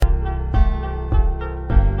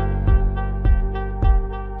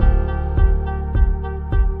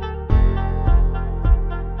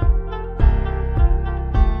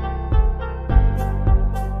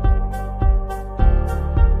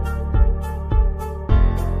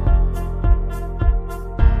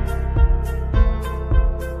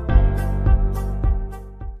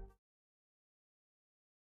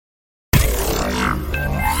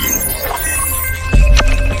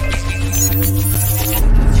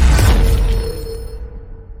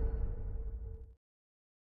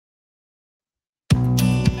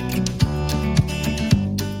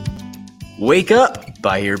Wake up,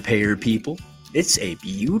 buyer payer people. It's a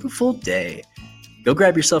beautiful day. Go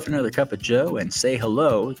grab yourself another cup of joe and say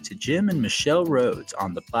hello to Jim and Michelle Rhodes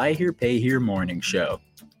on the Buy Here Pay Here morning show.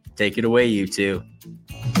 Take it away, you two.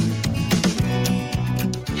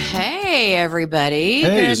 Hey, everybody.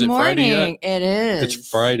 Hey, Good is it morning. Friday yet? It is. It's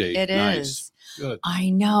Friday. It Nice. is. Good. I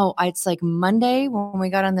know. It's like Monday when we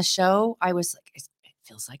got on the show. I was like, it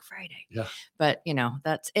feels like Friday. Yeah. But,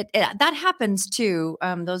 that's it. That happens too.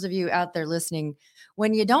 Those of you out there listening,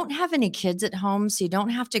 when you don't have any kids at home, so you don't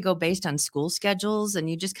have to go based on school schedules and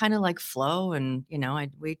you just kind of like flow. And,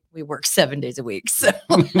 we work 7 days a week. So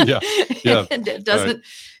Yeah. it doesn't.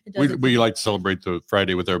 We like to celebrate the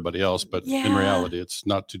Friday with everybody else, but in Yeah. reality, it's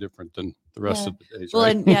not too different than the rest of the days. Well,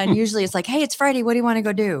 right? and usually it's like, hey, it's Friday. What do you want to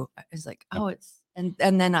go do? It's like, and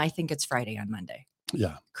then I think it's Friday on Monday.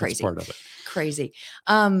 Yeah. Crazy. That's part of it. Crazy.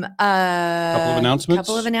 Couple of announcements.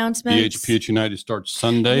 BHPH United starts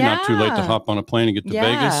Sunday. Yeah. Not too late to hop on a plane and get to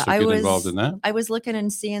Vegas. So get involved in that. I was looking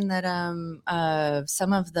and seeing that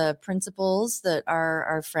some of the principals that are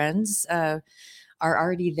our friends are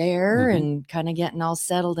already there and kind of getting all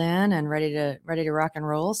settled in and ready to rock and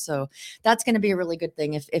roll. So that's going to be a really good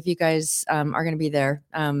thing. If you guys are going to be there,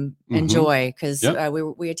 enjoy, because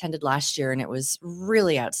we attended last year and it was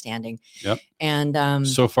really outstanding. Yep. And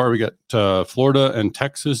so far we got Florida and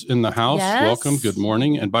Texas in the house. Yes. Welcome. Good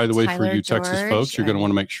morning. And by the way, Tyler, for you Texas George, folks, you're going to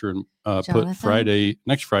want to make sure and put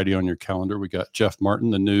next Friday on your calendar. We got Jeff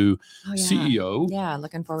Martin, the new CEO. Yeah,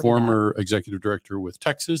 looking forward former executive director with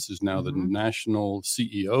Texas, is now the national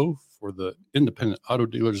CEO for the Independent Auto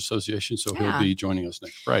Dealers Association. So he'll be joining us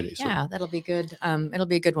next Friday. So. Yeah, that'll be good. It'll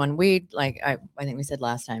be a good one. I think we said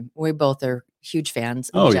last time, we both are huge fans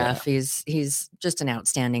of Jeff. Yeah. He's just an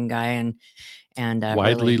outstanding guy and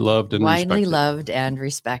widely loved and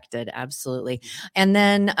respected. Absolutely. And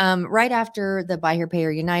then right after the Buy Here Pay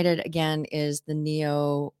Here United again is the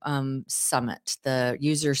NEO Summit, the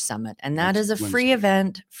user summit. And that's a free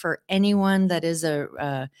event for anyone that is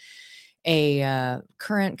a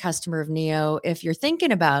current customer of NEO. If you're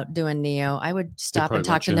thinking about doing NEO, I would stop and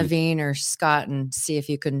talk to Naveen or Scott and see if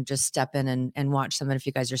you can just step in and watch some. If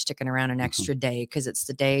you guys are sticking around an extra day, because it's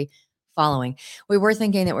the day following. We were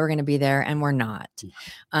thinking that we're going to be there and we're not.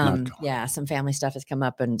 Some family stuff has come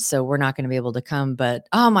up and so we're not going to be able to come, but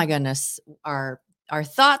oh my goodness, our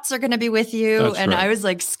thoughts are going to be with you. That's and right. I was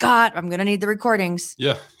like, Scott, I'm going to need the recordings.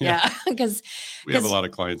 Yeah. Because we have a lot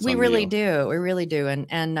of clients. We really do.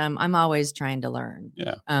 And I'm always trying to learn.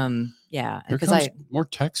 Yeah. Because more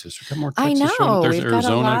Texas. We've got more I Texas. know. There's We've Arizona.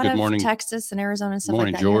 got a lot Good of morning. Texas and Arizona and stuff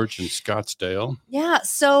morning, like that. George and Scottsdale. Yeah.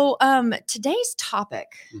 So today's topic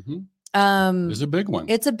is a big one.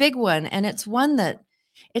 It's a big one. And it's one that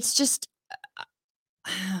it's just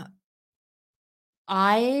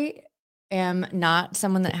I am not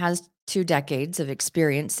someone that has 2 decades of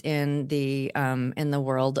experience in the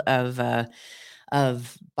world of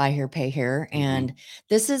Buy Here, Pay Here. And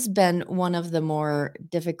this has been one of the more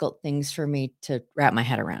difficult things for me to wrap my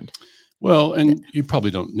head around. Well, and you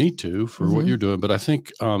probably don't need to for what you're doing, but I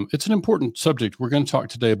think it's an important subject. We're going to talk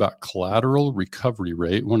today about collateral recovery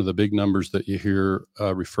rate, one of the big numbers that you hear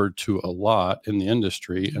referred to a lot in the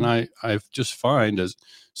industry. And I've just find, as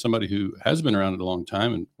somebody who has been around it a long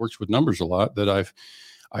time and works with numbers a lot, that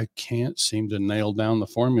I can't seem to nail down the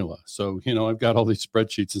formula. So, I've got all these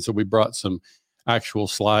spreadsheets. And so we brought some actual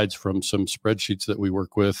slides from some spreadsheets that we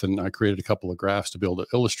work with, and I created a couple of graphs to be able to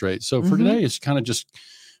illustrate. So for today, it's kind of just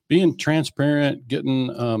being transparent, getting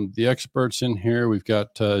the experts in here. We've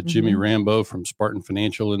got Jimmy Rambo from Spartan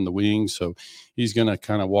Financial in the wings. So he's going to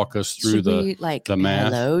kind of walk us through the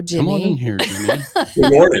math. Hello, Jimmy. Come on in here, Jimmy.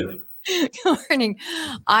 Good morning. Good morning.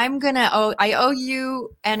 I owe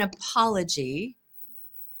you an apology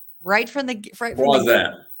right from the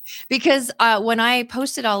that? Because when I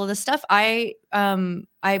posted all of this stuff, I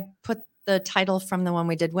put the title from the one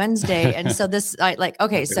we did Wednesday. And so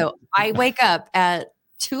so I wake up at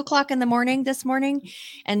 2:00 in the morning this morning,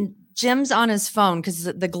 and Jim's on his phone because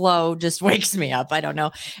the glow just wakes me up. I don't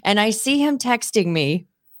know. And I see him texting me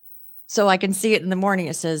so I can see it in the morning.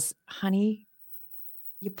 It says, honey,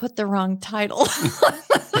 you put the wrong title.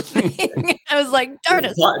 I was like, darn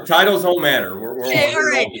it. Titles don't matter. We're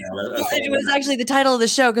right. It was actually the title of the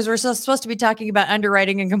show because we're supposed to be talking about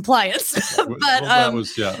underwriting and compliance. But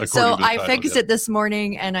so I fixed it this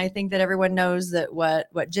morning, and I think that everyone knows that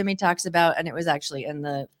what Jimmy talks about, and it was actually in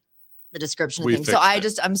the description of things. So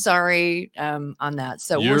I'm sorry on that.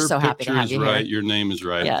 So we're so happy to have you right. here. Your name is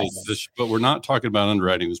right. Yes. But we're not talking about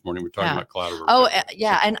underwriting this morning. We're talking about collateral.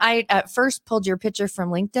 And I at first pulled your picture from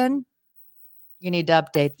LinkedIn. You need to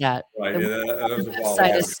update that. Right. The Yeah, that was a while website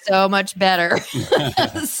back. is so much better.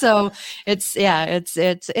 So it's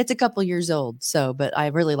a couple years old. So, but I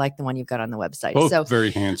really like the one you've got on the website. Both So very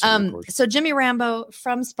handsome, of course. so Jimmy Rambo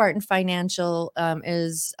from Spartan Financial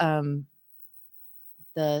is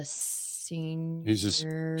the senior. He's just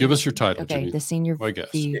give us your title. Okay, Jimmy. the senior. I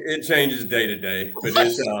guess it changes day to day, but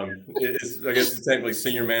it's I guess it's technically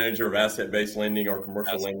senior manager of asset-based lending or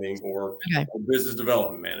commercial lending or business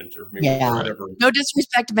development manager. I mean, whatever. No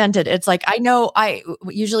disrespect meant it. It's like I know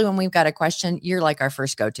usually when we've got a question, you're like our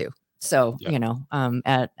first go-to. So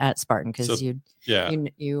at Spartan because you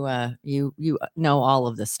know all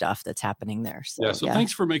of the stuff that's happening there. So, so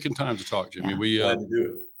thanks for making time to talk, Jimmy. We glad to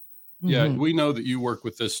do it. Yeah, we know that you work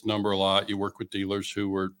with this number a lot. You work with dealers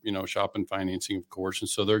who are, shopping financing, of course. And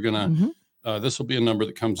so they're going to, this will be a number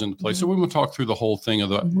that comes into play. So we will talk through the whole thing of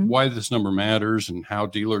why this number matters and how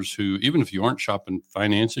dealers who, even if you aren't shopping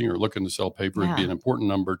financing or looking to sell paper, it'd be an important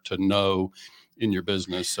number to know in your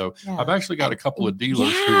business. So I've actually got a couple of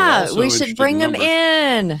dealers who are also we should bring them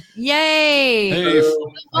in. Yay. Hey,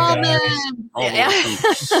 from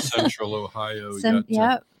Central Ohio.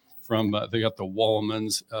 From they got the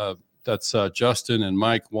Wallmans. That's Justin and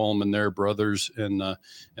Mike Wallman, their brothers in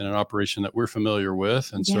an operation that we're familiar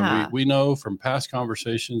with. And so we know from past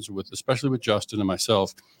conversations especially with Justin and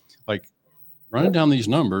myself, like running down these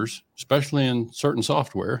numbers, especially in certain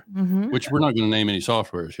software, which we're not going to name any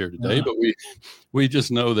softwares here today, but we just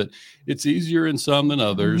know that it's easier in some than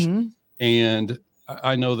others. And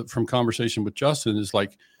I know that from conversation with Justin is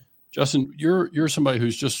like, Justin, you're somebody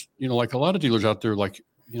who's just, like a lot of dealers out there, like,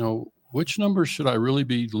 which numbers should I really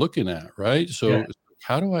be looking at? Right. So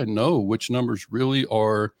how do I know which numbers really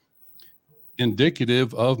are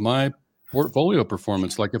indicative of my portfolio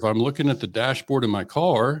performance? Like if I'm looking at the dashboard in my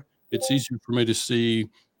car, it's easier for me to see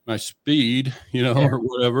my speed, or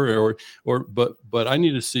whatever, but I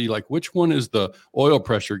need to see like, which one is the oil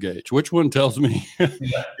pressure gauge? Which one tells me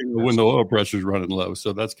when the oil pressure is running low?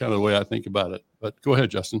 So that's kind of the way I think about it, but go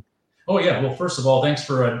ahead, Justin. Oh, yeah. Well, first of all, thanks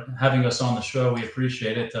for having us on the show. We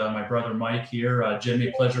appreciate it. My brother Mike here.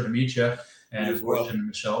 Jimmy, pleasure to meet you. And of course, Jim and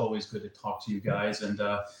Michelle, always good to talk to you guys. And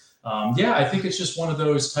I think it's just one of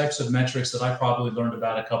those types of metrics that I probably learned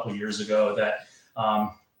about a couple of years ago that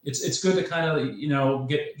it's good to kind of,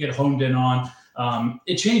 get honed in on.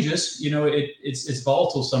 It changes, it's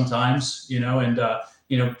volatile sometimes, and,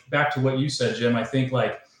 back to what you said, Jim, I think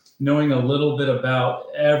like, knowing a little bit about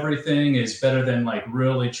everything is better than like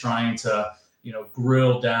really trying to,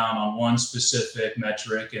 grill down on one specific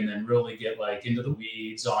metric and then really get like into the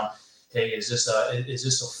weeds on, hey, is this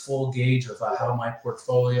a full gauge of how my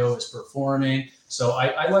portfolio is performing? So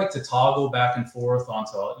I like to toggle back and forth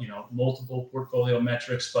onto, multiple portfolio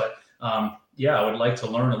metrics, but I would like to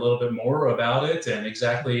learn a little bit more about it and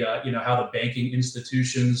exactly, how the banking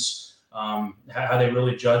institutions, how they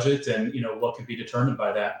really judge it and, what can be determined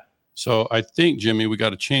by that. So I think, Jimmy, we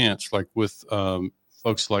got a chance, like with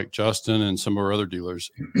folks like Justin and some of our other dealers,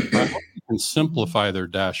 I hope you can simplify their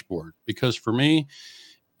dashboard. Because for me,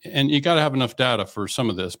 and you got to have enough data for some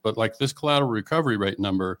of this, but like this collateral recovery rate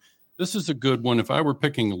number, this is a good one. If I were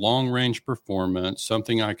picking long range performance,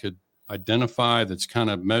 something I could identify that's kind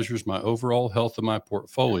of measures my overall health of my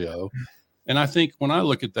portfolio. And I think when I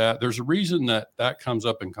look at that, there's a reason that comes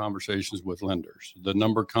up in conversations with lenders. The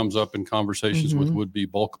number comes up in conversations with would-be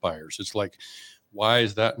bulk buyers. It's like, why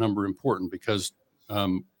is that number important? Because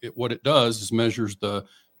what it does is measures the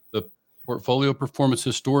portfolio performance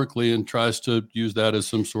historically and tries to use that as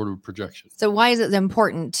some sort of projection. So why is it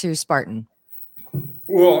important to Spartan?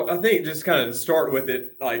 Well, I think just kind of start with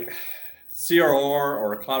it, like CRR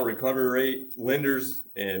or collateral recovery rate, lenders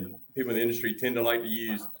and people in the industry tend to like to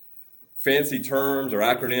use fancy terms or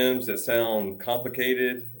acronyms that sound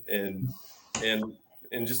complicated, and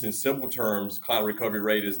just in simple terms, collateral recovery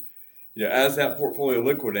rate is, as that portfolio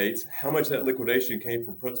liquidates, how much that liquidation came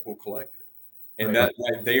from principal collected, and that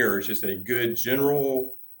right there is just a good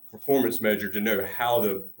general performance measure to know how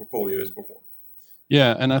the portfolio is performing.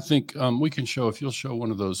 Yeah, and I think we can show, if you'll show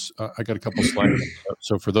one of those. I got a couple slides.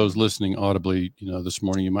 So for those listening audibly, this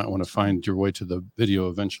morning, you might want to find your way to the video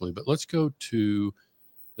eventually. But let's go to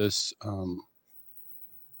this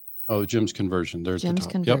Jim's conversion. There's Jim's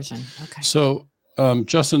the top. conversion. Yep. Okay. So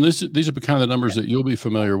Justin, these are kind of the numbers that you'll be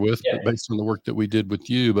familiar with based on the work that we did with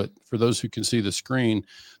you. But for those who can see the screen,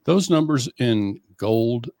 those numbers in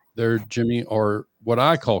gold there, Jimmy, are what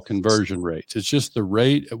I call conversion rates. It's just the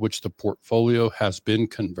rate at which the portfolio has been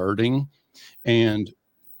converting. And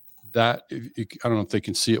that, I don't know if they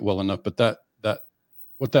can see it well enough, but that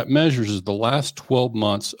what that measures is the last 12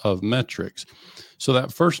 months of metrics. So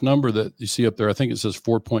that first number that you see up there, I think it says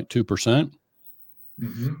 4.2%.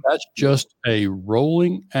 That's just a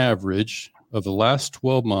rolling average of the last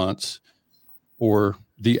 12 months, or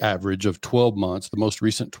the average of 12 months, the most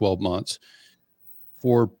recent 12 months,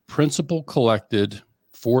 for principal collected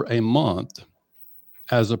for a month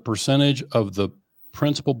as a percentage of the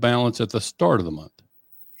principal balance at the start of the month.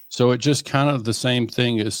 So it's just kind of the same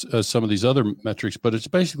thing as some of these other metrics, but it's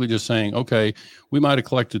basically just saying, okay, we might have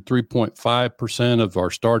collected 3.5% of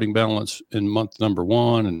our starting balance in month number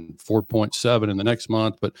 1 and 4.7 in the next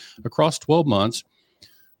month. But across 12 months,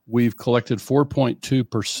 we've collected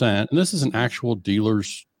 4.2%. And this is an actual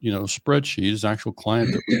dealer's, spreadsheet, is actual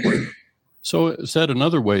client that we work. So said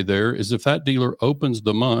another way there is if that dealer opens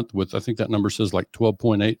the month with, I think that number says like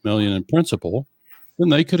 12.8 million in principal, then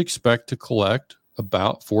they could expect to collect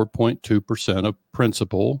about 4.2% of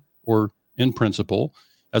principal, or in principal,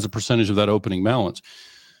 as a percentage of that opening balance.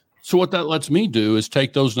 So what that lets me do is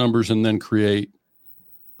take those numbers and then create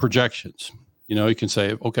projections. You can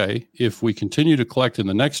say, okay, if we continue to collect in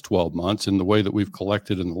the next 12 months in the way that we've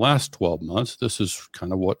collected in the last 12 months, this is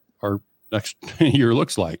kind of what our next year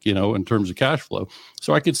looks like, in terms of cash flow.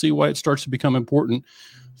 So I could see why it starts to become important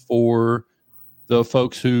for the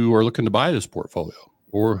folks who are looking to buy this portfolio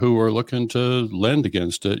or who are looking to lend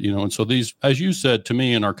against it, and so these, as you said to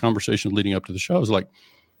me in our conversation leading up to the show, is like,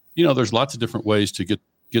 there's lots of different ways to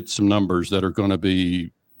get some numbers that are going to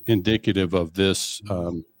be indicative of this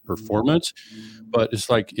performance. But it's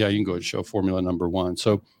like, yeah, you can go ahead and show formula number 1.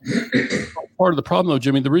 So part of the problem though,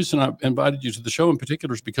 Jimmy, the reason I invited you to the show in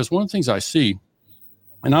particular is because one of the things I see,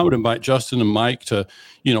 and I would invite Justin and Mike to,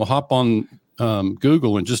 hop on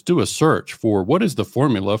Google and just do a search for what is the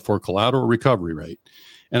formula for collateral recovery rate.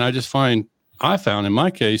 And I found in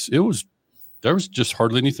my case, there was just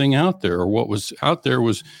hardly anything out there, or what was out there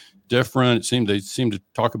was different. They seemed to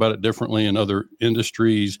talk about it differently in other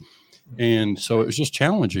industries. And so it was just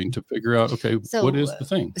challenging to figure out, okay, what is the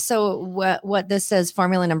thing? So what this says,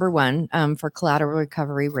 formula number 1 for collateral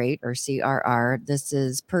recovery rate, or CRR, this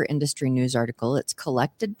is per industry news article. It's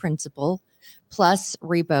collected principal plus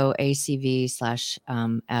repo ACV /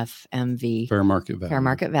 FMV, fair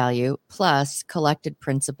market value, plus collected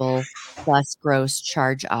principal plus gross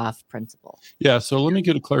charge off principal. Yeah. So let me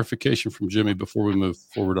get a clarification from Jimmy before we move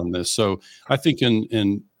forward on this. So I think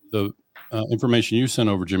in the information you sent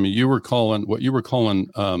over, Jimmy, what you were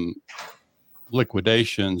calling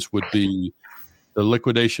liquidations would be the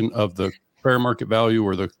liquidation of the fair market value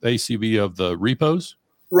or the ACV of the repos.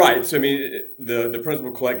 Right. So the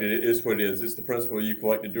principal collected is what it is. It's the principal you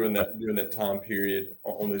collected during that time period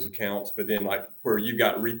on those accounts. But then, like where you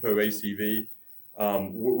got repo ACV,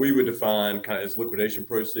 we would define kind of as liquidation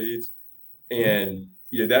proceeds, and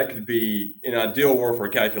that could be, in an ideal world for a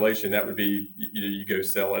calculation, that would be you go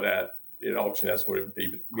sell it at auction. That's what it would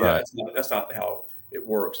be. But yeah, that's not how it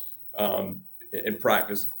works in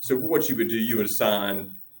practice. So what you would do, you would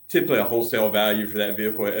assign typically a wholesale value for that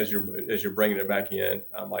vehicle as you're bringing it back in,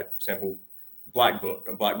 like for example, a black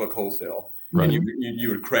book wholesale, right. And you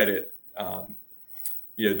would credit,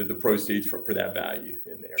 the proceeds for that value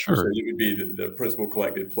in there. Sure. So it would be the principal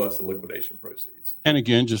collected plus the liquidation proceeds. And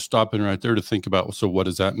again, just stopping right there to think about, so what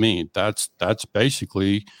does that mean? That's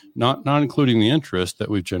basically not including the interest that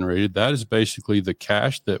we've generated. That is basically the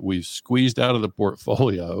cash that we've squeezed out of the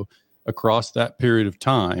portfolio across that period of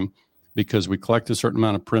time, because we collect a certain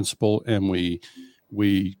amount of principal and we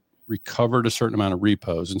recovered a certain amount of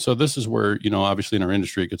repos. And so this is where, obviously in our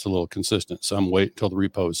industry, it gets a little consistent. Some wait until the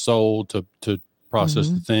repo is sold to process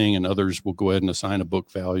the thing, and others will go ahead and assign a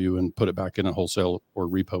book value and put it back in a wholesale or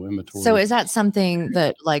repo inventory. So is that something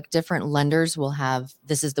that like different lenders will have?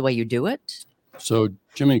 This is the way you do it? So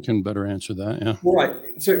Jimmy can better answer that. Yeah. Right.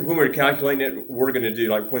 So when we're calculating it, we're going to do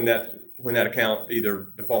like when that account either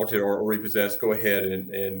defaulted or repossessed, go ahead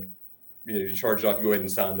and you charge it off, you go ahead and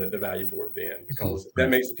assign the value for it then, because that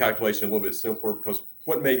makes the calculation a little bit simpler. Because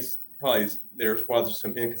what makes there's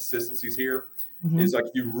some inconsistencies here is like,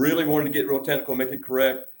 you really wanted to get real technical and make it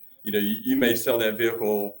correct. You may sell that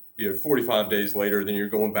vehicle, 45 days later, then you're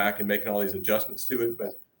going back and making all these adjustments to it,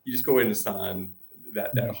 but you just go ahead and assign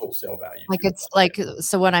that wholesale value. Like it's like,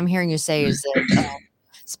 so what I'm hearing you say is that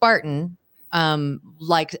Spartan,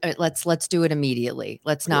 let's do it immediately.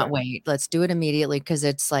 Let's not wait. Let's do it immediately, because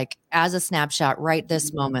it's like, as a snapshot right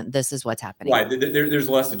this moment, this is what's happening. Right. There's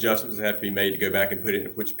less adjustments that have to be made to go back and put it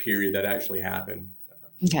in which period that actually happened.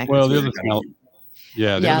 Okay. Well, the other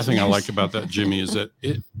thing I like about that, Jimmy, is that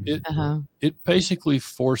it basically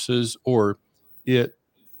forces, or it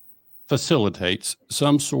facilitates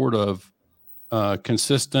some sort of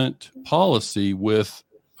consistent policy with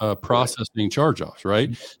processing charge-offs,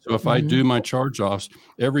 right? So if I do my charge-offs,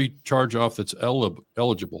 every charge-off that's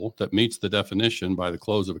eligible that meets the definition by the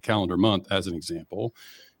close of a calendar month, as an example,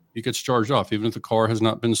 it gets charged off, even if the car has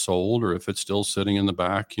not been sold or if it's still sitting in the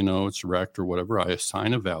back, it's wrecked or whatever. I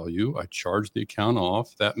assign a value, I charge the account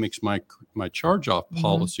off. That makes my charge-off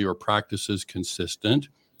policy or practices consistent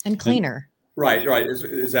and cleaner. Right.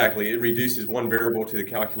 Exactly. It reduces one variable to the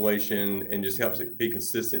calculation and just helps it be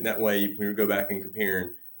consistent. That way, when you go back and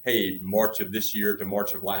comparing, hey, March of this year to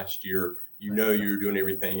March of last year, you're doing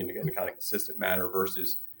everything in a kind of consistent manner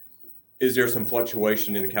versus, is there some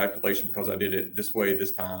fluctuation in the calculation because I did it this way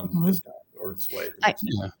this time, or this way?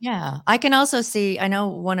 I can also see, I know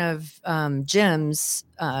one of Jim's,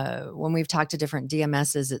 when we've talked to different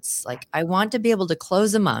DMSs, it's like, I want to be able to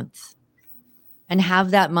close a month and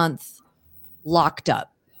have that month locked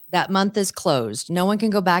up. That month is closed. No one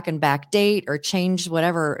can go back and backdate or change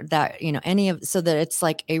whatever that, so that it's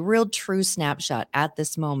like a real true snapshot at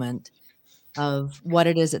this moment of what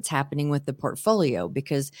it is that's happening with the portfolio.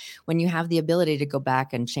 Because when you have the ability to go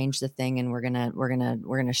back and change the thing, and we're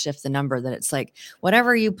gonna shift the number, that it's like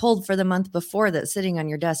whatever you pulled for the month before that's sitting on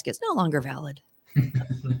your desk is no longer valid.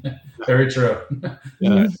 Very true.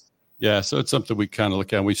 Yeah, so it's something we kind of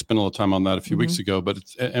look at. We spent a little time on that a few weeks ago, but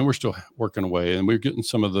and we're still working away. And we're getting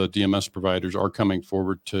some of the DMS providers are coming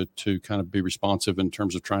forward to kind of be responsive in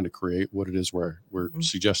terms of trying to create what it is we're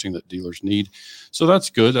suggesting that dealers need. So that's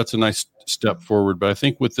good. That's a nice step forward. But I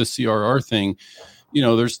think with the CRR thing,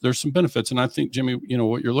 there's some benefits. And I think, Jimmy,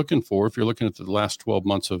 what you're looking for, if you're looking at the last 12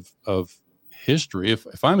 months of history,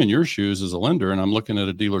 if I'm in your shoes as a lender and I'm looking at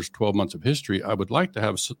a dealer's 12 months of history, I would like to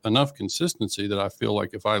have enough consistency that I feel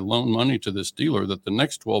like if I loan money to this dealer, that the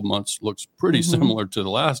next 12 months looks pretty similar to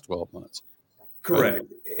the last 12 months. Correct.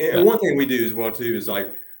 Right? And one thing we do as well too is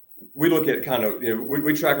like we look at kind of,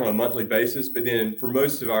 we track on a monthly basis, but then for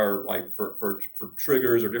most of our, like for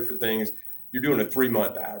triggers or different things, you're doing a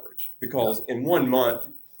 3-month average, because in 1 month,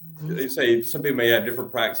 they say some people may have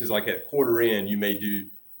different practices, like at quarter end, you may do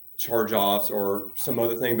charge-offs or some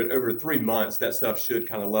other thing, but over 3 months, that stuff should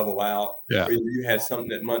kind of level out. Yeah. Or you had something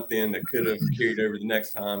that month in that could have carried over the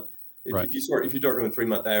next time. If you start doing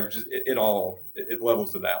 3-month averages, it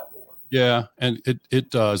levels it out more. Yeah, and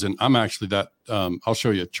it does. And I'm actually I'll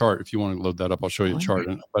show you a chart if you want to load that up. I'll show you a chart.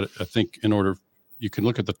 But I think you can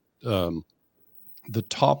look at the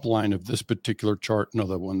top line of this particular chart. No,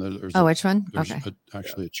 the one that there's. Which one? There's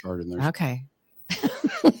actually a chart in there. Okay.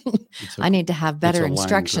 I need to have better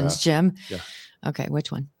instructions, Jim. Yeah. Okay.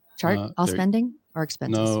 Which one? Chart all spending or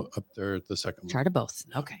expenses? No, up there at the second one. Chart of both.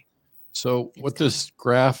 Okay. So what this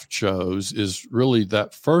graph shows is really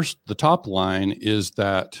the top line is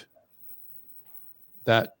that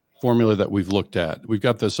formula that we've looked at. We've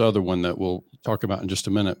got this other one that we'll talk about in just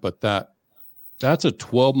a minute, but that's a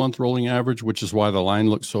 12-month rolling average, which is why the line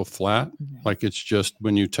looks so flat. Like it's just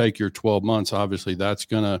when you take your 12 months, obviously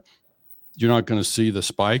you're not going to see the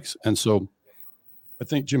spikes. And so I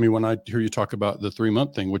think, Jimmy, when I hear you talk about the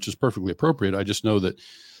 3-month thing, which is perfectly appropriate, I just know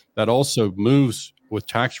that also moves with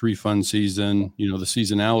tax refund season. The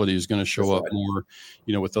seasonality is going to show up more,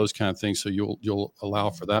 with those kind of things. So you'll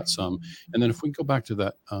allow for that some. And then if we can go back to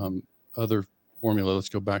that other formula, let's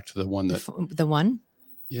go back to the one that the one.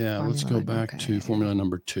 Yeah, let's go back to formula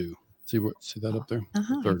number 2. See that up there?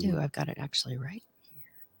 I do. I've got it actually right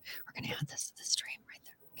here. We're going to add this to the stream right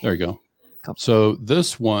there. Okay. There you go. Cool. So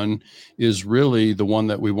this one is really the one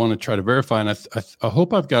that we want to try to verify. And I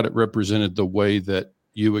hope I've got it represented the way that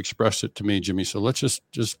you expressed it to me, Jimmy. So let's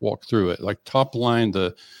just walk through it. Like top line,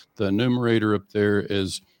 the numerator up there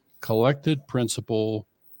is collected principal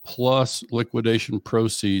plus liquidation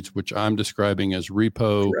proceeds, which I'm describing as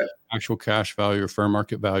repo, actual cash value, or fair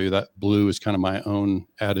market value. That blue is kind of my own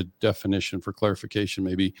added definition for clarification,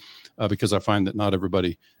 maybe because I find that not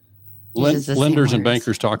everybody lenders and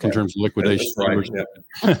bankers talk in terms of liquidation numbers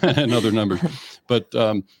and other numbers. But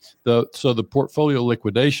so the portfolio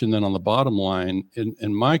liquidation then on the bottom line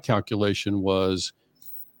in my calculation was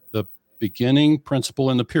the beginning principal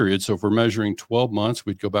in the period. So if we're measuring 12 months,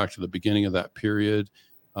 we'd go back to the beginning of that period.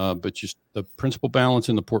 But just the principal balance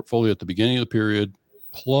in the portfolio at the beginning of the period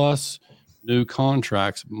plus new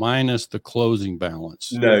contracts minus the closing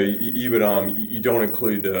balance. No, you would you don't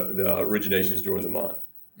include the originations during the month.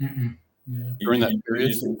 Yeah. During that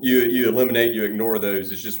period, you eliminate, you ignore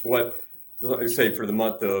those. It's just let's say for the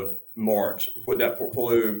month of March, what that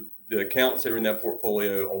portfolio, the accounts that are in that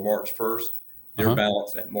portfolio on March 1st, their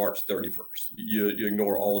balance at March 31st. You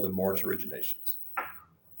ignore all of the March originations.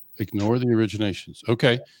 Ignore the originations.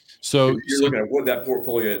 Okay. So you're looking at what that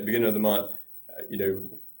portfolio at the beginning of the month,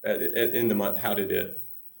 in the month, how did it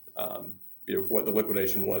what the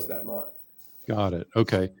liquidation was that month. Got it.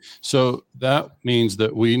 Okay. So that means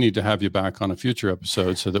that we need to have you back on a future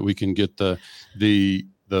episode so that we can get the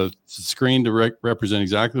screen to represent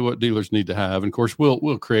exactly what dealers need to have. And of course,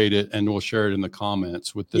 we'll create it and we'll share it in the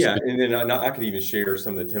comments with this. Yeah, and then I can even share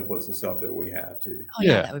some of the templates and stuff that we have too. Oh,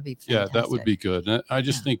 yeah, that would be fantastic. Yeah, that would be good. And I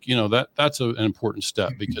just think, that's an important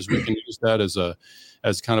step, because we can use that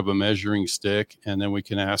as kind of a measuring stick, and then we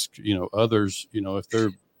can ask, others, if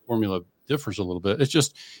their formula differs a little bit.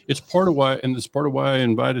 It's part of why I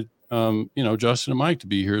invited Justin and Mike to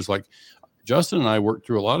be here. Is like, Justin and I worked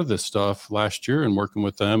through a lot of this stuff last year and working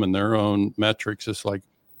with them and their own metrics. It's like,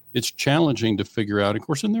 it's challenging to figure out. Of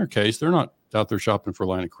course, in their case, they're not out there shopping for a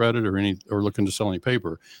line of credit or looking to sell any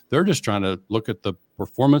paper. They're just trying to look at the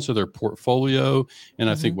performance of their portfolio. And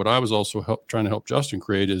I think what I was also trying to help Justin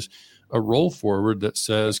create is a roll forward that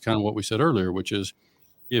says kind of what we said earlier, which is,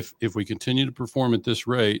 if we continue to perform at this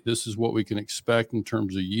rate, this is what we can expect in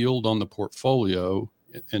terms of yield on the portfolio.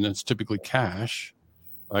 And it's typically cash,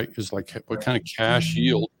 right? It's like, what kind of cash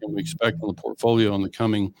yield can we expect on the portfolio in the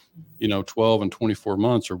coming, 12 and 24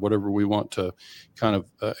 months, or whatever we want to kind of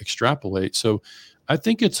extrapolate. So I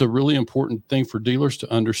think it's a really important thing for dealers to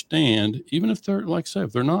understand, even if they're, like I say,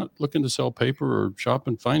 if they're not looking to sell paper or shop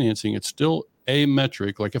and financing, it's still a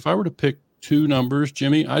metric. Like, if I were to pick two numbers,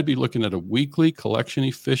 Jimmy, I'd be looking at a weekly collection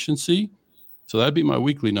efficiency. So that'd be my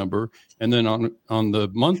weekly number. And then on the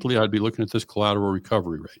monthly, I'd be looking at this collateral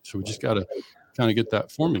recovery rate. So we just got to kind of get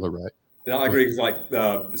that formula right. And I agree, because like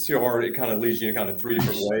the CRR, it kind of leads you in kind of three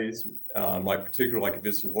different ways. Like particularly, like if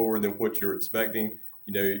it's lower than what you're expecting,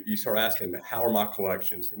 you start asking, how are my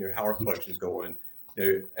collections? How are collections going?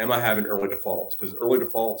 Am I having early defaults? Because early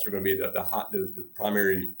defaults are going to be the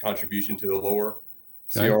primary contribution to the lower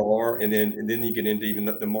CRR, and then you get into even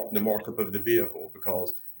the markup of the vehicle,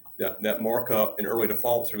 because that markup and early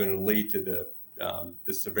defaults are going to lead to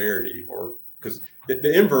the severity, or because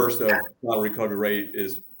the inverse of collateral recovery rate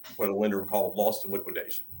is what a lender would call loss to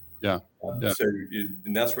liquidation. So and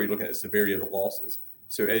that's where you're looking at the severity of the losses.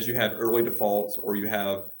 So as you have early defaults, or you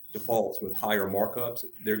have defaults with higher markups,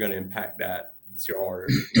 they're going to impact that CRR.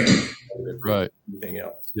 Right. Anything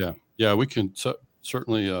else? Yeah. We can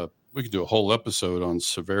certainly. We could do a whole episode on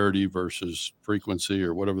severity versus frequency,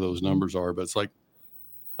 or whatever those numbers are. But it's like,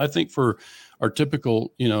 I think for our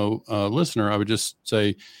typical, listener, I would just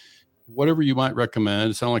say, whatever you might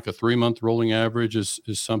recommend. It sounds like a 3-month rolling average is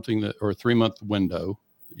something that, or a 3-month window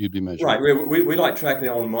you'd be measuring. Right. We like tracking it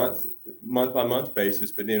on month by month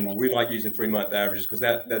basis, but then we like using 3-month averages, because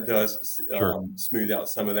that does smooth out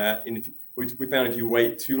some of that. And if we found, if you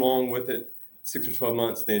wait too long with it, 6 or 12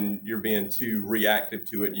 months, then you're being too reactive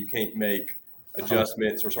to it, and you can't make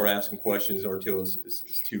adjustments or start asking questions until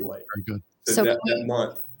it's too late. Very good. So that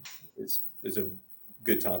month is a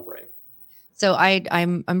good time frame. So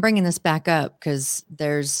I'm bringing this back up, because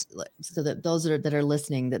so that those that are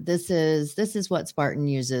listening, that this is what Spartan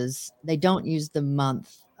uses. They don't use the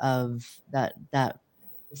month of that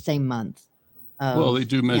same month. Well, they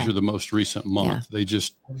do measure the most recent month. Yeah.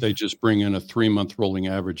 They just bring in a 3-month rolling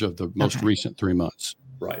average of the most recent 3 months.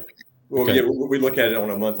 Right. Well, we look at it on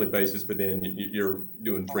a monthly basis, but then you're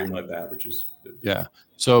doing 3-month averages. Yeah.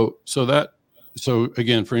 So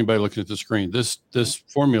again, for anybody looking at the screen, this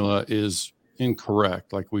formula is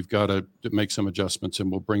incorrect. Like, we've got to make some adjustments, and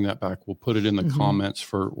we'll bring that back. We'll put it in the comments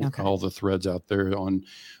for all the threads out there on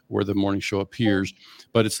where the morning show appears.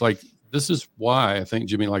 But it's like, this is why I think,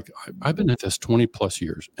 Jimmy, like, I've been at this 20 plus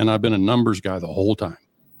years, and I've been a numbers guy the whole time.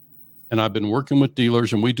 And I've been working with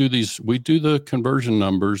dealers, and we do the conversion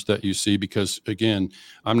numbers that you see, because again,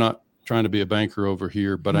 I'm not trying to be a banker over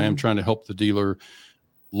here, but I am trying to help the dealer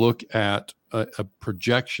look at a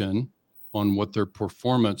projection on what their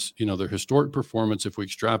performance, their historic performance. If we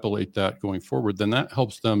extrapolate that going forward, then that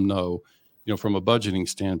helps them know, from a budgeting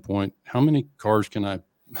standpoint, how many cars can I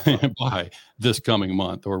buy this coming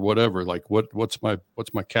month, or whatever. Like, what's my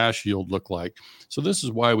cash yield look like? So this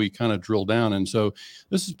is why we kind of drill down. And so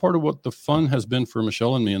this is part of what the fun has been for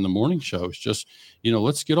Michelle and me in the morning show. It's just,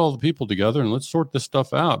 let's get all the people together and let's sort this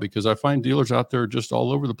stuff out, because I find dealers out there just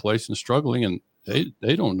all over the place and struggling, and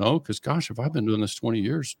they don't know, because gosh, if I've been doing this 20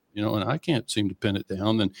 years, and I can't seem to pin it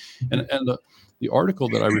down. And the article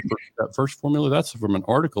that I referred to, that first formula, that's from an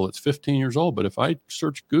article. It's 15 years old. But if I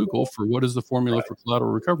search Google for what is the formula for collateral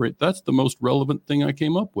recovery, that's the most relevant thing I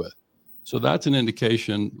came up with. So that's an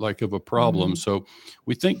indication, like, of a problem. So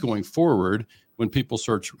we think going forward, when people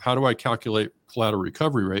search, how do I calculate collateral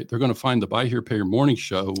recovery rate? They're going to find the Buy Here, Pay Here morning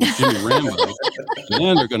show with Jimmy Rambo. And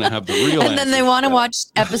then they're going to have the real And then they want to watch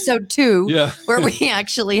episode 2, where we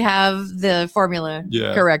actually have the formula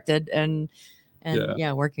corrected. And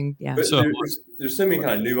and working. Yeah. But so there's so many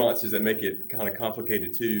kind of nuances that make it kind of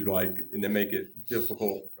complicated too, and that make it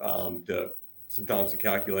difficult sometimes to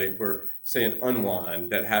calculate. Where say an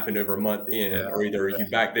unwind that happened over a month or either you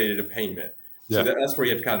backdated a payment. So that's where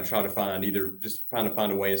you have to kind of try to find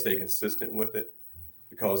find a way and stay consistent with it.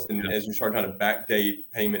 Because as you start trying to backdate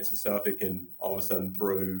payments and stuff, it can all of a sudden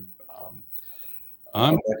throw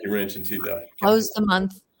a wrench into the close the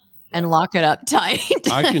month and lock it up tight.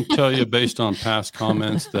 I can tell you based on past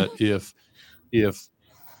comments that if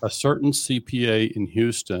a certain CPA in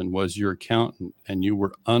Houston was your accountant and you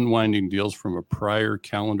were unwinding deals from a prior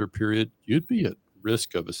calendar period, you'd be at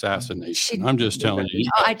risk of assassination. I'm just telling you.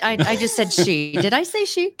 I just said she. Did I say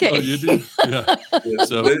she? Okay. Oh, you did? Yeah.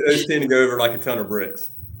 So they tend to go over like a ton of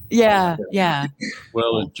bricks. Yeah.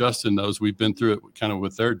 Well, and Justin knows we've been through it kind of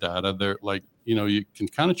with their data. They're like, you can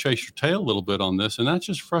kind of chase your tail a little bit on this, and that's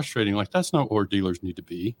just frustrating. Like, that's not where dealers need to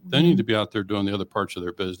be. They need to be out there doing the other parts of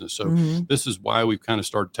their business. So this is why we've kind of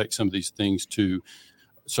started to take some of these things to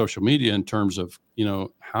social media in terms of,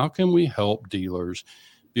 how can we help dealers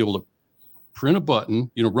be able to print a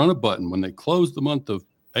button, run a button when they close the month of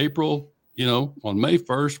April, on May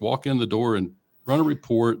 1st, walk in the door and run a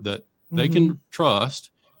report that they can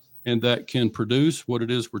trust and that can produce what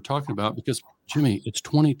it is we're talking about. Because, Jimmy, it's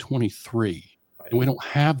 2023 and we don't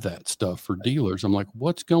have that stuff for dealers. I'm like,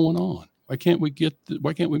 what's going on? Why can't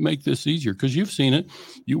we make this easier? Because you've seen it.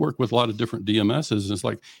 You work with a lot of different DMSs. And it's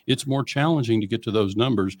like, it's more challenging to get to those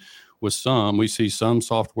numbers. With some, we see some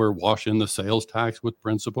software wash in the sales tax with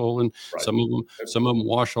principal, and some of them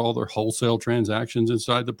wash all their wholesale transactions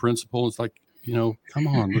inside the principal. It's like, come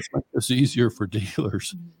on, let's make this easier for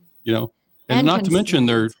dealers, and not to mention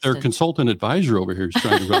their consultant advisor over here is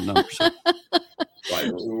trying to run numbers.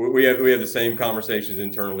 Right. We have the same conversations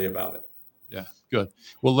internally about it. Yeah. Good.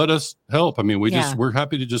 Well, let us help. I mean, we're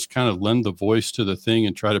happy to just kind of lend the voice to the thing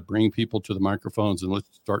and try to bring people to the microphones and let's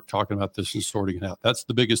start talking about this and sorting it out. That's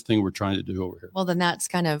the biggest thing we're trying to do over here. Well, then that's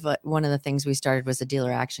kind of one of the things we started was a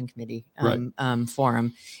dealer action committee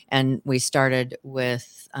forum. And we started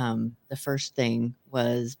with the first thing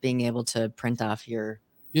was being able to print off your.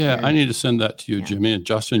 Yeah, I need to send that to you, Jimmy, and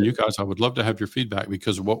Justin, you guys. I would love to have your feedback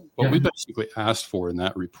because what we basically asked for in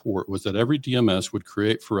that report was that every DMS would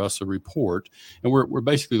create for us a report. And we're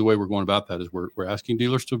basically, the way we're going about that is we're asking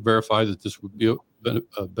dealers to verify that this would be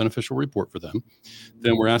a beneficial report for them.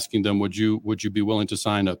 Then we're asking them, would you be willing to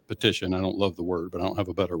sign a petition? I don't love the word, but I don't have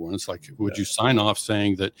a better one. It's like, would you sign off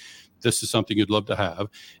saying that this is something you'd love to have?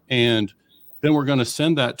 And then we're going to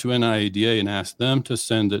send that to NIADA and ask them to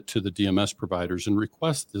send it to the DMS providers and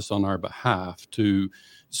request this on our behalf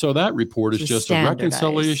so that report is just a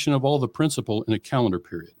reconciliation of all the principal in a calendar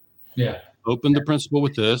period. Yeah. Open the principal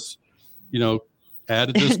with this,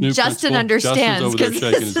 added this new Justin principal. understands because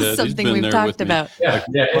this is something we've talked about. Yeah.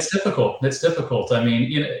 It's difficult. I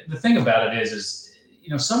mean, the thing about it is,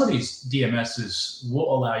 some of these DMSs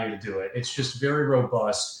will allow you to do it. It's just very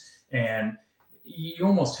robust, and you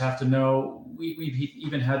almost have to know. We've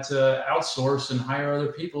even had to outsource and hire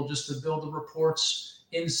other people just to build the reports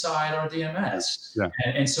inside our DMS. Yeah.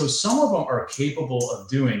 And so some of them are capable of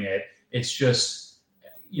doing it. It's just,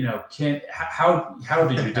 how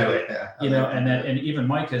did you do it? And even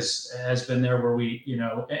Mike has been there where we,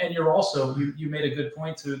 and you're also, you made a good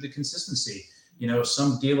point to the consistency.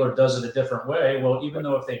 Some dealer does it a different way. Well, even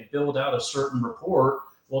though if they build out a certain report,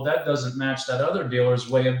 well, that doesn't match that other dealer's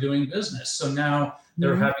way of doing business. So now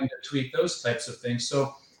they're having to tweak those types of things.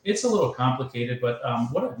 So it's a little complicated, but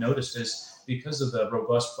what I've noticed is because of the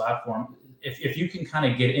robust platform, if you can kind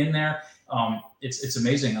of get in there, it's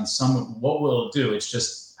amazing on what will it do? It's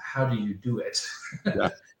just, how do you do it?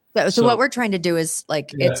 So what we're trying to do is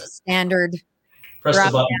it's a standard. Press the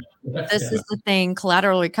button. This is the thing,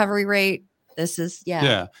 collateral recovery rate. This is,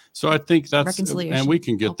 So I think that's, and we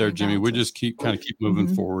can get there, Jimmy. We just keep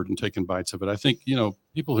moving forward and taking bites of it. I think,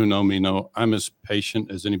 people who know me know I'm as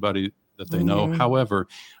patient as anybody that they know. However,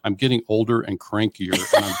 I'm getting older and crankier,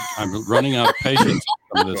 and I'm running out of patience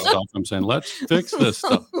for some of this stuff. I'm saying, let's fix this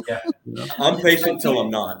stuff. Yeah. I'm patient till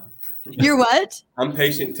I'm not. You're what? I'm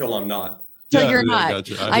patient till I'm not. Till you're not.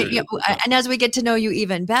 Gotcha. And as we get to know you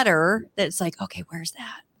even better, it's like, okay, where's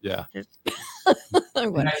that? Yeah.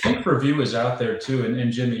 And I think review is out there too.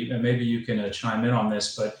 And Jimmy, maybe you can chime in on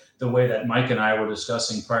this, but the way that Mike and I were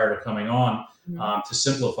discussing prior to coming on, to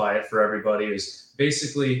simplify it for everybody, is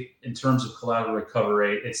basically in terms of collateral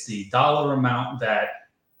recovery rate, it's the dollar amount that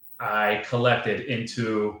I collected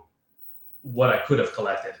into what I could have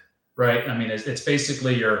collected, right? I mean, it's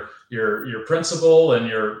basically your principal and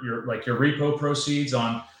your repo proceeds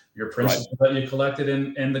on your principal that you collected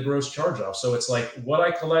and the gross charge-off. So it's like what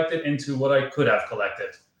I collected into what I could have collected.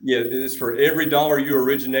 Yeah, it's for every dollar you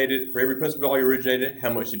originated, for every principal dollar you originated, how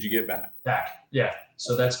much did you get back? Yeah.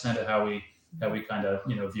 So that's kind of how we kind of,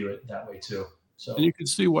 view it that way too. So and you can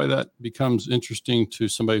see why that becomes interesting to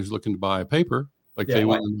somebody who's looking to buy a paper. Like they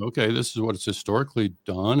want to know, okay, this is what it's historically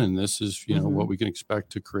done, and this is, what we can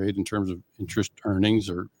expect to create in terms of interest earnings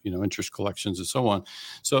or, interest collections and so on.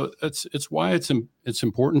 So it's why it's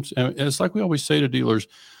important. And it's like we always say to dealers,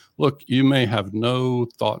 look, you may have no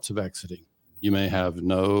thoughts of exiting. You may have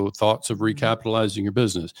no thoughts of recapitalizing your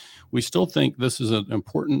business. We still think this is an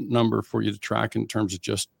important number for you to track in terms of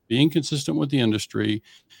just being consistent with the industry,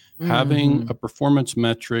 having a performance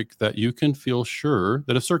metric that you can feel sure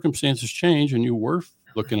that if circumstances change and you were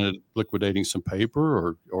looking at liquidating some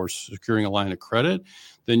paper or securing a line of credit,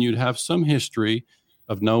 then you'd have some history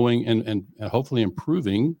of knowing and hopefully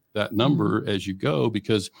improving that number as you go.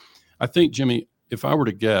 Because I think, Jimmy, if I were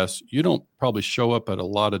to guess, you don't probably show up at a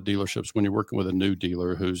lot of dealerships when you're working with a new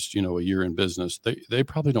dealer who's, a year in business. They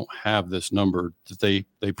probably don't have this number that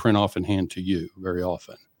they print off and hand to you very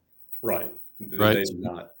often. Right. Right. They do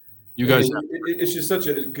not. You guys, it's just such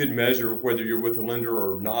a good measure whether you're with a lender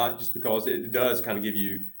or not, just because it does kind of give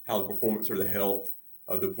you how the performance or the health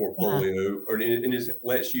of the portfolio, and it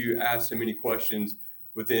lets you ask so many questions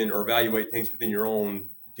within or evaluate things within your own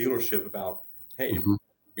dealership about, hey,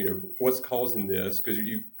 what's causing this? Because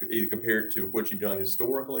you either compare it to what you've done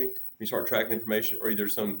historically, you start tracking information, or either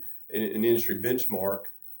an industry benchmark,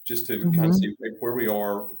 just to kind of see where we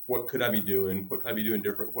are, what could I be doing, what can I be doing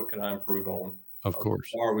different, what can I improve on? Of course.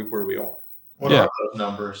 Why are we where we are? What are those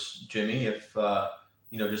numbers, Jimmy? If,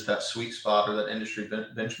 just that sweet spot or that industry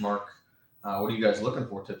benchmark, what are you guys looking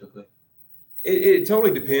for typically? It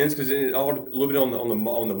totally depends, because it all a little bit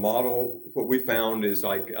on the model. What we found is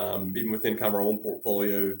like even within kind of our own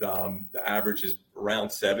portfolio, the average is around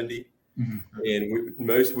 70, and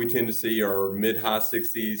most we tend to see are mid high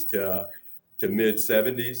 60s to mid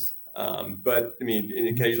 70s. But I mean, and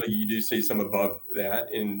occasionally you do see some above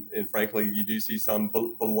that, and frankly, you do see some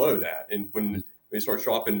below that. And when they start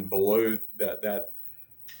dropping below that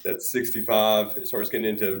 65, it starts getting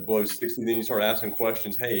into below 60. Then you start asking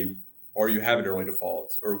questions. Hey, are you having early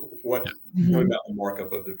defaults, or what about the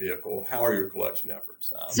markup of the vehicle? How are your collection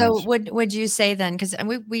efforts? So would you say then, because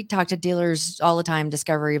we talk to dealers all the time,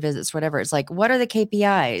 discovery visits, whatever. It's like, what are the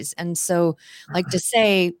KPIs? And so like to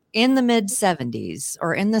say in the mid 70s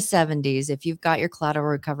or in the 70s, if you've got your collateral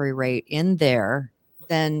recovery rate in there,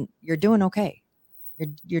 then you're doing okay.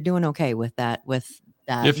 You're doing okay with that.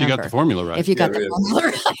 If you got the formula right. If you got the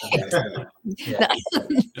formula right.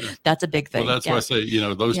 That's a big thing. Well, that's why I say,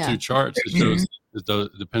 those two charts, it shows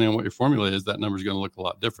depending on what your formula is, that number is going to look a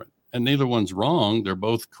lot different. And neither one's wrong. They're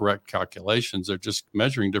both correct calculations. They're just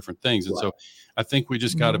measuring different things. And so I think we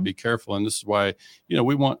just got to be careful. And this is why,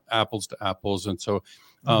 we want apples to apples. And so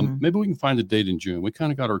maybe we can find a date in June. We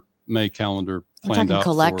kind of got our May calendar planned out.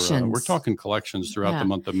 Collections. We're talking collections throughout the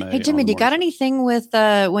month of May. Hey, Jimmy, do you got anything with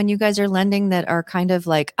when you guys are lending that are kind of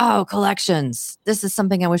like, oh, collections? This is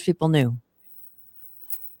something I wish people knew.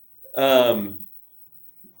 I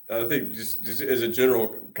think just as a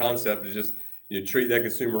general concept is just treat that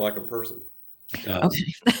consumer like a person.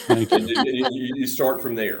 You start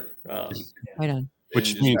from there. Right on.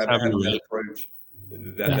 Which means having that approach.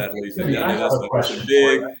 That leads to that's a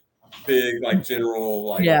big like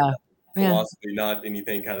general philosophy, not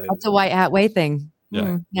anything kind of. That's a white hat way thing.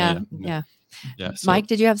 Yeah. So, Mike,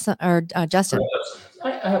 did you have some, or Justin?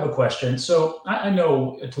 I have a question. So I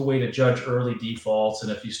know it's a way to judge early defaults,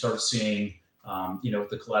 and if you start seeing,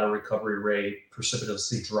 the collateral recovery rate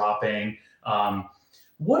precipitously dropping.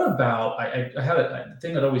 What about? I had a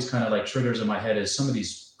thing that always kind of like triggers in my head is some of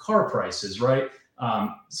these car prices, right?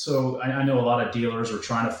 So I know a lot of dealers are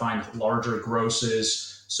trying to find larger grosses.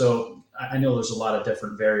 So I know there's a lot of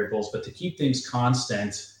different variables, but to keep things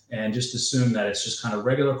constant and just assume that it's just kind of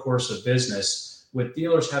regular course of business, with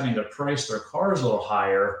dealers having to price their cars a little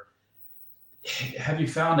higher, have you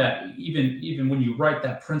found that even when you write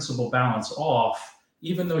that principal balance off,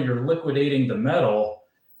 even though you're liquidating the metal,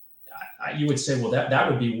 you would say, well, that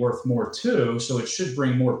would be worth more too, so it should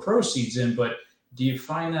bring more proceeds in, but do you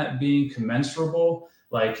find that being commensurable?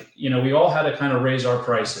 Like, we all had to kind of raise our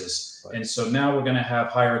prices. Right. And so now we're going to have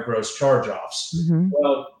higher gross charge-offs.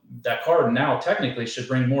 Well, that car now technically should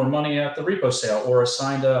bring more money at the repo sale or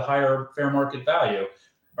assigned a higher fair market value.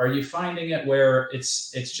 Are you finding it where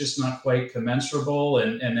it's just not quite commensurable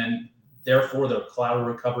and then therefore the collateral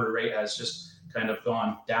recovery rate has just kind of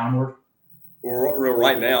gone downward? Well,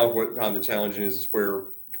 right now, what kind of the challenge is where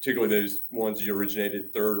particularly those ones you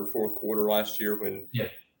originated third or fourth quarter last year when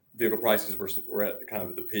vehicle prices were at kind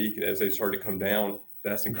of the peak, and as they started to come down,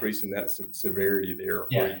 that's increasing that severity there.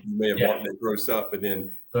 Where you may have marked that gross up, but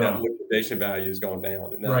then that liquidation value has gone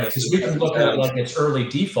down. And right, because we can look at it like it's early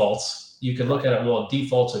defaults. You could look at it, well,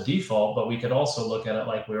 default's a default, but we could also look at it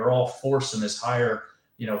like we were all forced in this higher,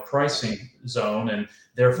 pricing zone, and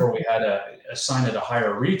therefore we had to assign it a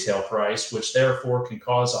higher retail price, which therefore can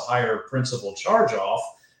cause a higher principal charge off.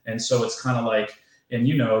 And so it's kind of like, and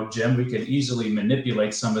Jim, we can easily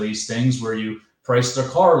manipulate some of these things where you price the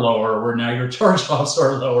car lower, where now your charge-offs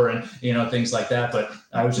are lower, and things like that. But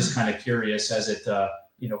I was just kind of curious as it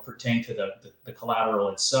pertained to the collateral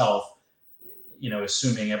itself.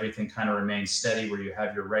 Assuming everything kind of remains steady, where you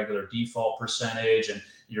have your regular default percentage and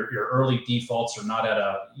your early defaults are not at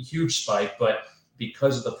a huge spike, but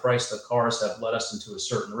because of the price the cars have led us into a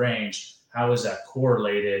certain range, how is that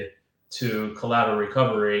correlated to collateral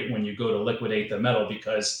recovery rate when you go to liquidate the metal?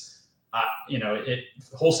 Because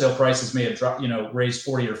wholesale prices may have dropped, raised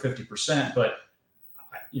 40 or 50%, but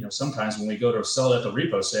sometimes when we go to sell it at the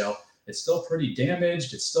repo sale, it's still pretty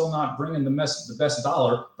damaged. It's still not bringing the best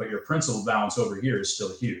dollar, but your principal balance over here is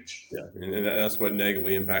still huge. Yeah, and that's what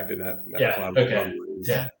negatively impacted that. Okay.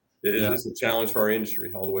 It's a challenge for our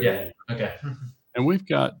industry all the way down. Okay. And we've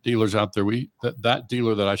got dealers out there. That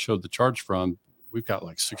dealer that I showed the charge from, we've got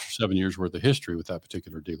like 6 or 7 years worth of history with that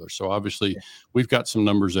particular dealer. So obviously we've got some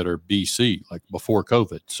numbers that are BC, like before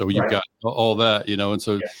COVID. So you've got all that, and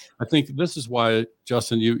so I think this is why,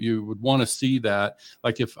 Justin, you would want to see that.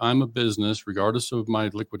 Like if I'm a business, regardless of my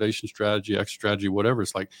liquidation strategy, exit strategy, whatever,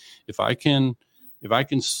 it's like, if I can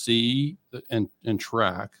see and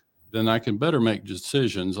track, then I can better make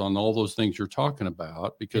decisions on all those things you're talking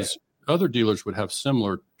about, because other dealers would have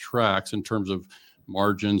similar tracks in terms of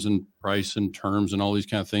margins and price and terms and all these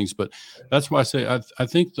kind of things. But that's why I say I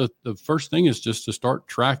think the first thing is just to start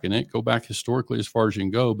tracking it, go back historically as far as you can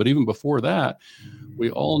go. But even before that, we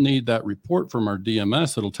all need that report from our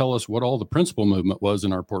DMS that'll tell us what all the principal movement was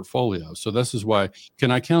in our portfolio. So this is why, can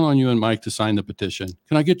I count on you and Mike to sign the petition?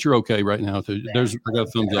 Can I get your okay right now? I got a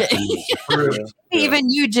thumbs up. Even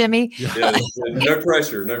you, Jimmy. No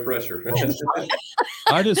pressure.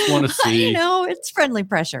 I just want to see. It's friendly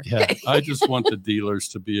pressure. Yeah, I just want the dealers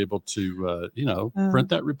to be able to, print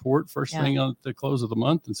that report first thing on the close of the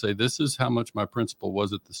month and say, this is how much my principal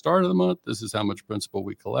was at the start of the month. This is how much principal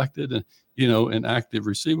we collected, and in active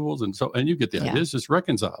receivables, and you get the idea. It just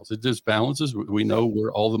reconciles. It just balances. We know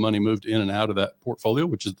where all the money moved in and out of that portfolio,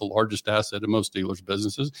 which is the largest asset in most dealers'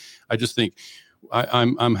 businesses. I just think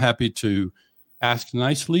I'm happy to ask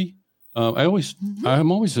nicely.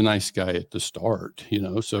 I'm always a nice guy at the start,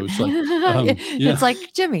 so it's like, it's like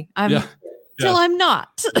Jimmy, till I'm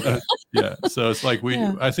not. So it's like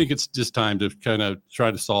I think it's just time to kind of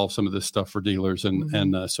try to solve some of this stuff for dealers.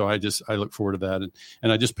 And so I look forward to that.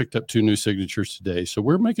 And I just picked up 2 new signatures today. So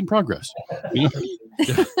we're making progress.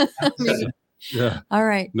 All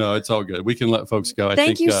right. No, it's all good. We can let folks go.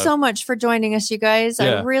 Thank you so much for joining us, you guys.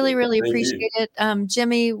 I really, really Thank appreciate it.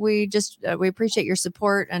 Jimmy, we appreciate your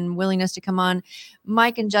support and willingness to come on.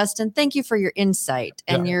 Mike and Justin, thank you for your insight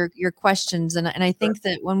and your questions. And I think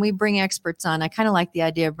that when we bring experts on, I kind of like the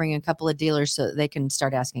idea of bringing a couple of dealers so that they can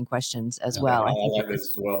start asking questions as well. I like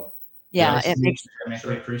this as well. Yeah, it makes.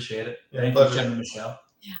 We appreciate it. Thank you, Jim and Michelle.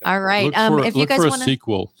 All right. If you guys want a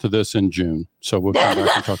sequel to this in June, so we'll come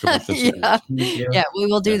back and talk about this. Yeah, we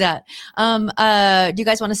will do that. Do you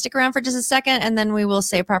guys want to stick around for just a second, and then we will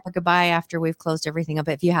say proper goodbye after we've closed everything up?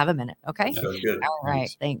 If you have a minute, okay? Sounds good. All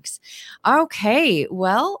right, thanks. Okay,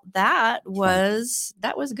 well that was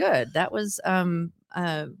good. That was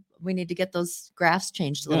we need to get those graphs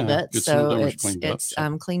changed a little bit, so it's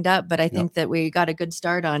cleaned up. But I think that we got a good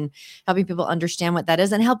start on helping people understand what that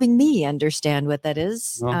is and helping me understand what that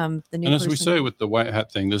is. The new and as we say with the white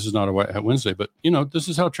hat thing, this is not a white hat Wednesday, but this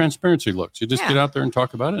is how transparency looks. You just get out there and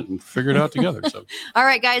talk about it and figure it out together. So, all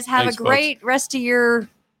right, guys, have a great rest of your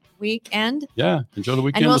weekend. Yeah, enjoy the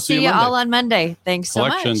weekend. And we'll see you all on Monday. Thanks so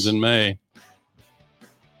much. Collections in May.